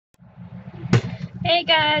Hey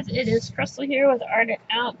guys, it is Crystal here with Art It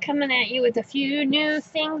Out, coming at you with a few new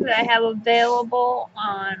things that I have available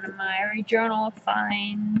on my Rejournal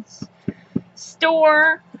Finds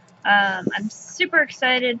store. I'm super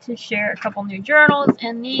excited to share a couple new journals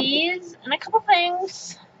and these and a couple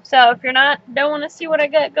things. So if you're don't want to see what I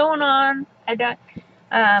got going on, I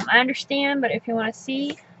understand. But if you want to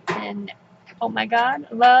see, and oh my God,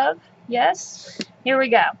 love, yes, here we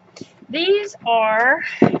go. These are,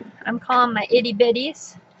 I'm calling my itty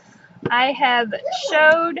bitties. I have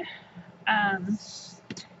showed, um,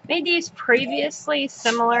 made these previously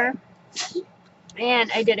similar,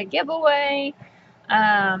 and I did a giveaway.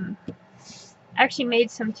 Um, actually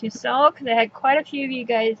made some to sell because I had quite a few of you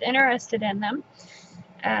guys interested in them.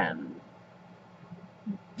 Um,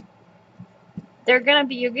 they're gonna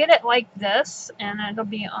be, you get it like this, and it'll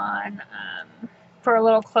be on, for a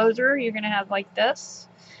little closer, you're gonna have like this.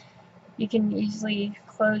 You can easily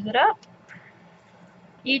close it up.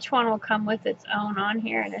 Each one will come with its own on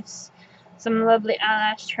here, and it's some lovely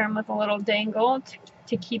eyelash trim with a little dangle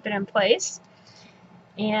to keep it in place.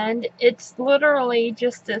 And it's literally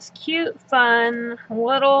just this cute, fun,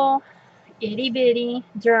 little itty-bitty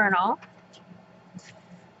journal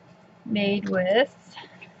made with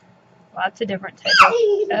lots of different types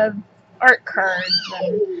of art cards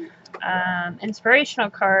and inspirational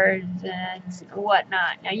cards and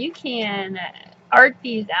whatnot. Now you can art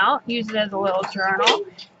these out, use it as a little journal.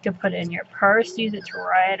 You can put it in your purse, use it to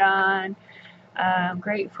write on.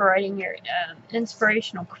 Great for writing your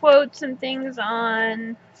inspirational quotes and things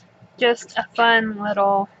on. Just a fun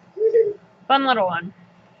little one.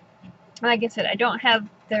 Like I said, I don't have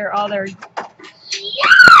all their,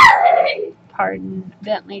 pardon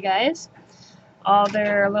Bentley guys, all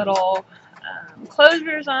their little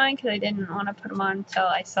closures on because I didn't want to put them on until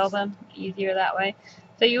I sell them. Easier that way.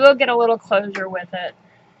 So you will get a little closure with it.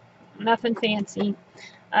 Nothing fancy.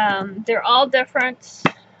 They're all different.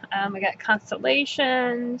 I got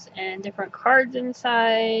constellations and different cards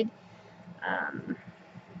inside.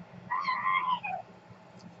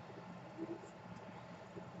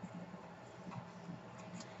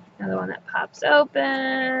 Another one that pops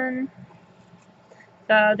open.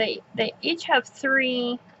 So they each have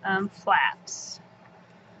three flaps.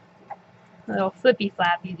 Little flippy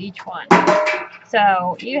flappies each one.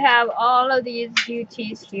 So you have all of these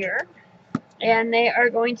beauties here. And they are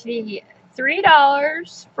going to be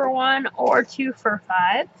 $3 for one or 2 for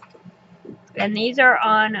 $5. And these are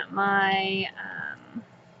on my,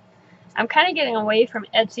 I'm kind of getting away from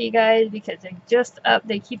Etsy, guys, because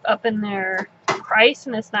they keep upping their price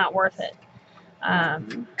and it's not worth it.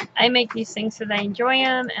 I make these things because I enjoy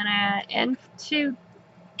them and to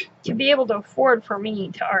be able to afford for me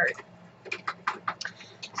to art.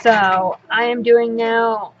 So I am doing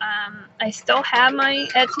now, I still have my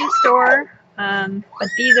Etsy store, but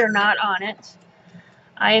these are not on it.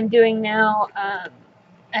 I am doing now, I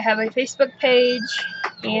have a Facebook page,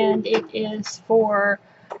 and it's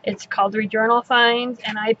called Rejournal Finds,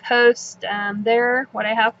 and I post there what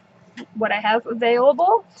I have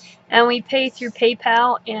available, and we pay through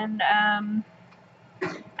PayPal, and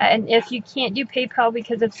if you can't do PayPal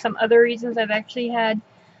because of some other reasons, I've actually had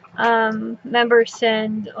members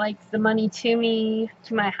send like the money to me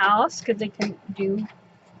to my house because they can do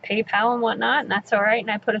PayPal and whatnot, and that's alright,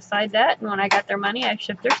 and I put aside that, and when I got their money I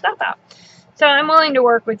ship their stuff out. So I'm willing to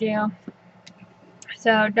work with you.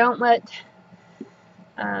 So don't let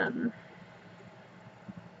I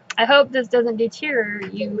hope this doesn't deter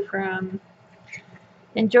you from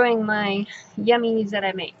enjoying my yummies that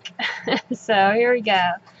I make. So here we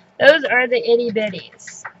go. Those are the itty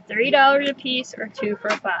bitties. $3 a piece or 2 for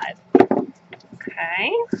 $5.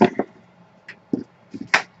 Okay.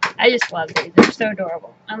 I just love these. They're so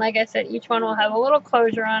adorable. And like I said, each one will have a little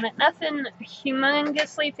closure on it. Nothing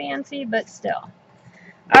humongously fancy, but still.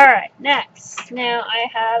 Alright, next. Now I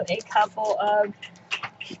have a couple of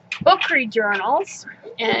book rejournals.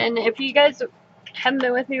 And if you guys haven't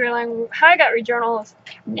been with me very long, how I got Rejournal's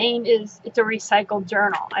name is it's a recycled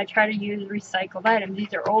journal. I try to use recycled items.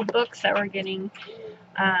 These are old books that were getting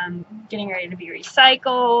ready to be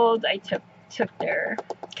recycled. I took their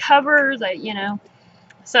covers,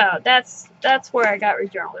 so that's where I got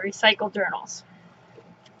Rejournal, the recycled journals.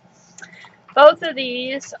 Both of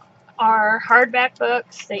these are hardback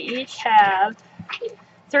books. They each have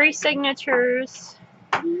 3 signatures,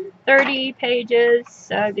 30 pages,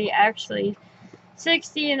 so it'd be actually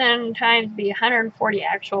 60, and then times be 140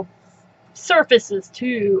 actual surfaces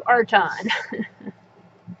to art on.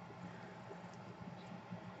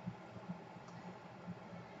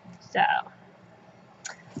 So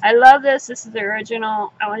I love this. This is the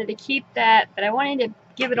original. I wanted to keep that, but I wanted to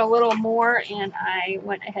give it a little more, and I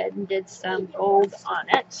went ahead and did some gold on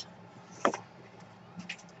it.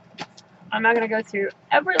 I'm not going to go through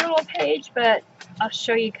every little page, but I'll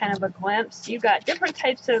show you kind of a glimpse. You've got different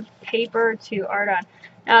types of paper to art on.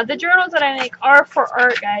 Now, the journals that I make are for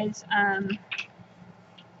art, guys.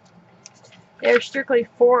 They're strictly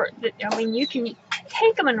for, I mean, you can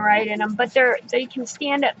take them and write in them, but they can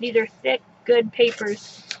stand up. These are thick, good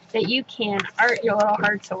papers that you can art your little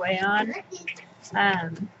hearts away on.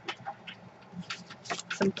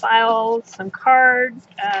 Some files, some cards,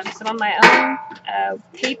 some of my own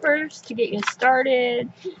papers to get you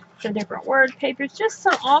started, some different word papers, just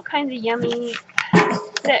some all kinds of yummy,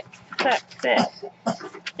 thick,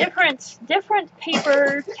 different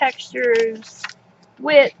paper textures,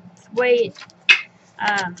 width, weight.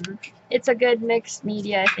 It's a good mixed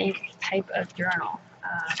media, I think, type of journal.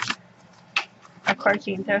 Of course,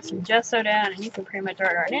 you can throw some gesso down, and you can pretty much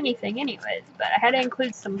art anything anyways, but I had to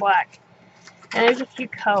include some black. And there's a few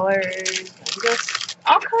colors, and just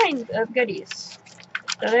all kinds of goodies.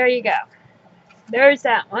 So there you go. There's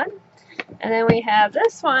that one. And then we have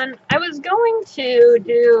this one. I was going to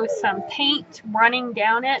do some paint running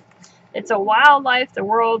down it. It's a Wildlife the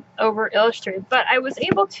World Over Illustrated, but I was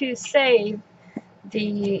able to save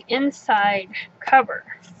the inside cover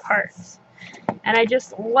parts. And I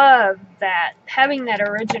just love that. Having that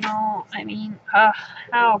original, I mean,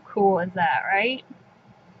 how cool is that, right?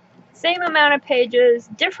 Same amount of pages,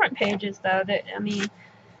 different pages though. That, I mean,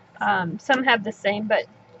 some have the same, but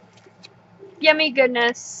yummy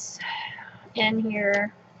goodness in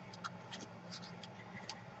here.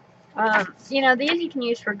 You know, these you can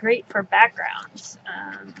use great for backgrounds.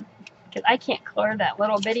 Because I can't color that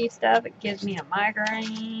little bitty stuff. It gives me a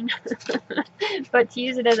migraine. But to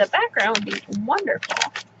use it as a background would be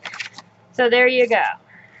wonderful. So there you go.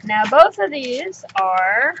 Now both of these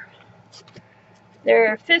are,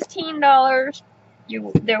 they're $15.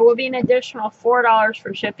 There will be an additional $4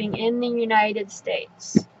 for shipping in the United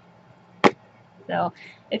States. So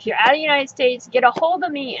if you're out of the United States, get a hold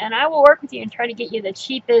of me and I will work with you and try to get you the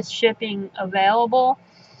cheapest shipping available.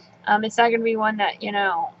 It's not going to be one that, you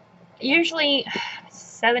know, usually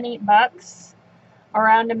 $7-8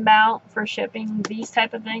 around about for shipping these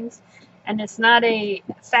type of things. And it's not a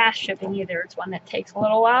fast shipping either. It's one that takes a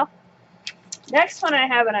little while. Next one I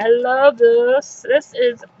have, and I love this. This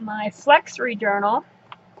is my Flex Rejournal.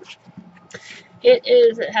 It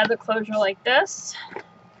has a closure like this.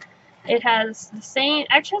 It has the same,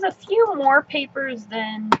 actually has a few more papers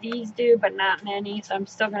than these do, but not many. So I'm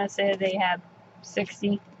still going to say they have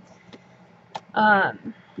 60.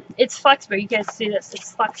 It's flexible. You guys see this?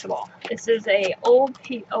 It's flexible. This is a old,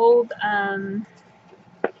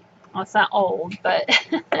 well, it's not old, but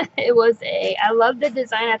it was I love the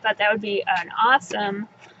design. I thought that would be an awesome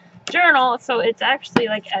journal. So it's actually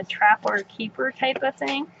like a trapper keeper type of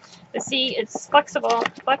thing. But see, it's flexible.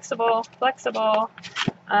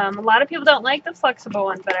 A lot of people don't like the flexible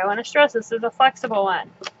one, but I want to stress this is a flexible one.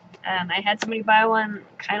 I had somebody buy one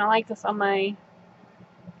kind of like this on my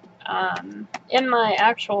in my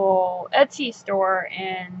actual Etsy store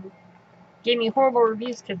and gave me horrible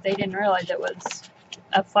reviews because they didn't realize it was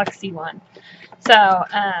a flexi one. So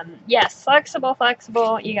yes,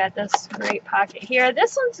 flexible. You got this great pocket here.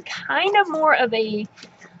 This one's kind of more of a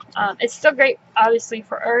it's still great obviously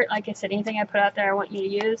for art. Like I said, anything I put out there I want you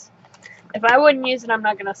to use. If I wouldn't use it, I'm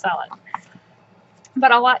not going to sell it.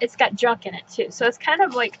 But it's got junk in it too, so it's kind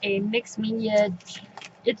of like a mixed media,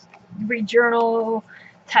 it's Rejournal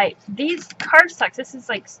type. These cardstocks, this is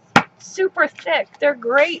like super thick. They're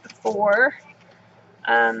great for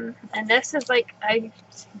and this is like I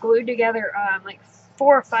glued together like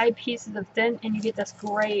 4 or 5 pieces of thin, and you get this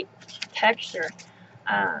great texture.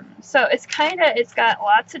 So it's got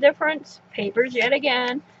lots of different papers. Yet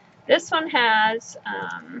again, this one has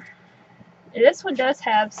this one does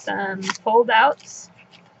have some fold outs.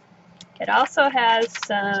 It also has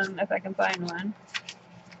some, if I can find one,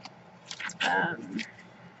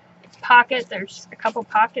 pocket. There's a couple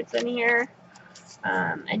pockets in here.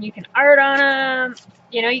 And you can art on them.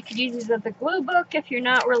 You know, you could use these as a glue book if you're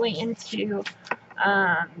not really into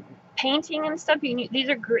painting and stuff.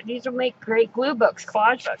 These will make great glue books,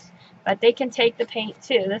 collage books. But they can take the paint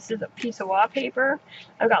too. This is a piece of wallpaper.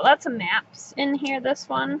 I've got lots of maps in here. This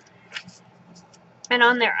one, and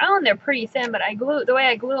on their own they're pretty thin. But the way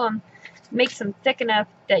I glue them makes them thick enough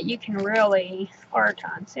that you can really art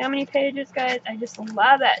on. See how many pages, guys? I just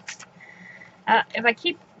love it. If I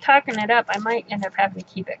keep talking it up, I might end up having to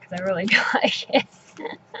keep it because I really do like it.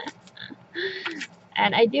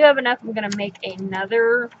 And I do have enough. I'm going to make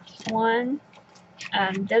another one.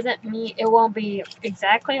 Doesn't mean it won't be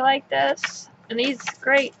exactly like this. And these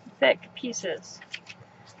great thick pieces.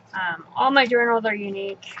 All my journals are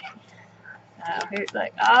unique. Here's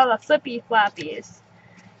like all the flippy floppies.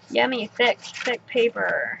 Yummy thick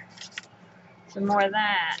paper. Some more of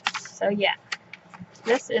that. So yeah,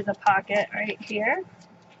 this is a pocket right here.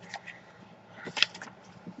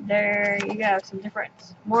 There you go, some different,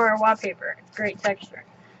 more wallpaper. It's great texture.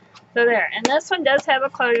 So there, and this one does have a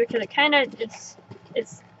closure because it kind of,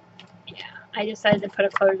 yeah, I decided to put a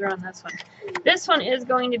closure on this one. This one is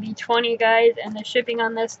going to be $20, guys, and the shipping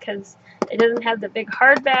on this, because it doesn't have the big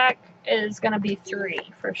hardback, is going to be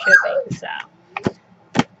 $3 for shipping. So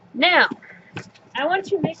now, I want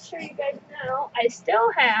to make sure you guys know I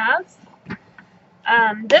still have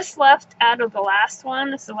this left out of the last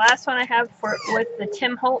one. This is the last one I have with the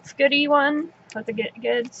Tim Holtz goodie one with the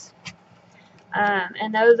goods.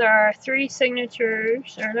 And those are 3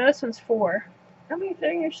 signatures, or no, this one's 4. How many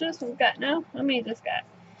signatures this one's got now? How many has this got?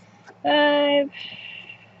 5,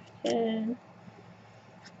 10,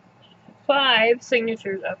 5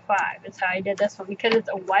 signatures of 5 is how I did this one, because it's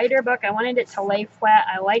a wider book. I wanted it to lay flat.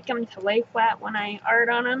 I like them to lay flat when I art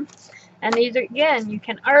on them. And these are, again, you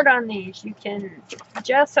can art on these. You can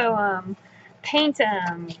gesso them, paint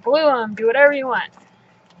them, glue them, do whatever you want.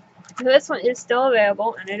 So this one is still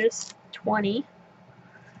available, and it is $20.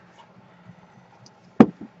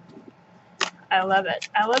 I love it.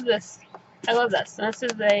 I love this. I love this. And this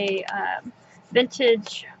is a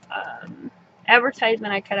vintage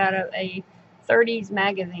advertisement I cut out of a 30s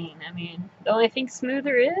magazine. I mean, the only thing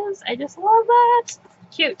smoother is, I just love that.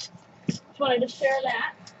 Cute. Just wanted to share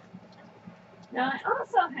that. Now I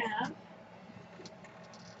also have,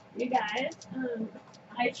 you guys,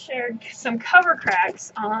 I shared some cover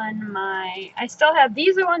cracks on my, I still have,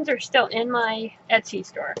 these ones are still in my Etsy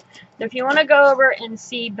store. So if you want to go over and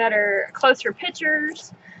see better, closer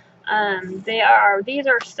pictures, these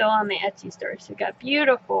are still on my Etsy store. So you got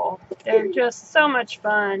beautiful, they're just so much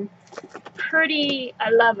fun, pretty, I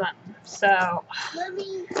love them. So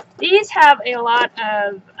these have a lot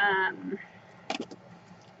of,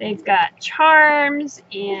 they've got charms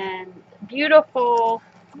and beautiful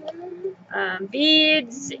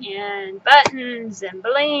beads and buttons and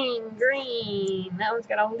bling, green. That one's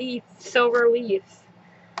got a leaf, silver leaf.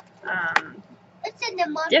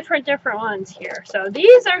 Different ones here. So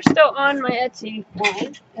these are still on my Etsy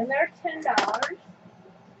one, and they're $10.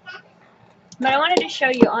 But I wanted to show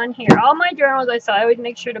you on here, all my journals I always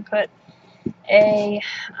make sure to put a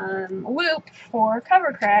loop for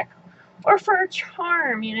cover crack or for a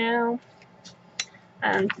charm, you know.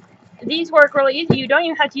 These work really easy. You don't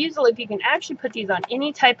even have to use the loop. You can actually put these on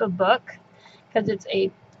any type of book because it's a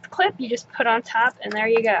clip you just put on top, and there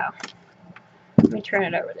you go. Let me turn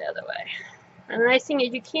it over the other way. And the nice thing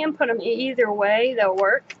is you can put them either way. They'll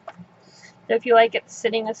work. So if you like it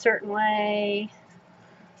sitting a certain way,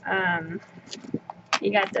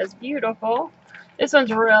 you got this beautiful. This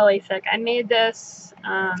one's really thick. I made this.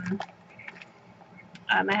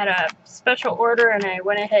 I had a special order, and I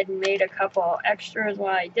went ahead and made a couple extras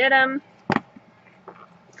while I did them.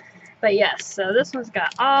 But yes, so this one's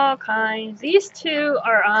got all kinds. These two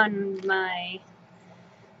are on my,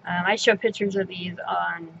 I show pictures of these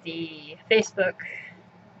on the Facebook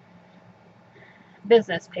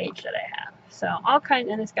business page that I have. So all kinds,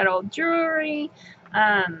 and it's got old jewelry.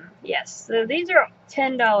 Yes, so these are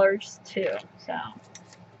 $10 too. So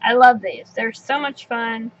I love these. They're so much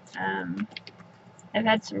fun. I've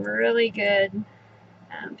had some really good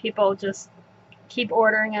people just keep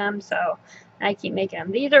ordering them, so I keep making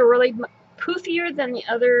them. These are really poofier than the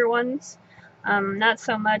other ones. Not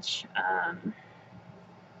so much.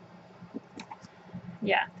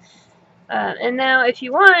 Yeah. And now, if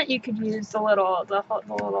you want, you could use the little,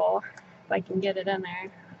 if I can get it in there.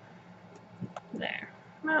 There.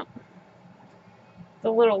 Well, the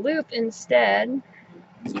little loop instead.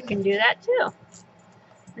 You can do that too.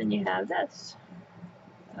 Then you have this.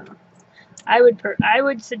 So, I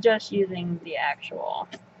would suggest using the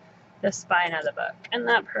spine of the book. Isn't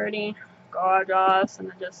that pretty? Gorgeous, and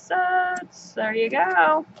it just sits. There you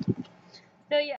go. So yeah.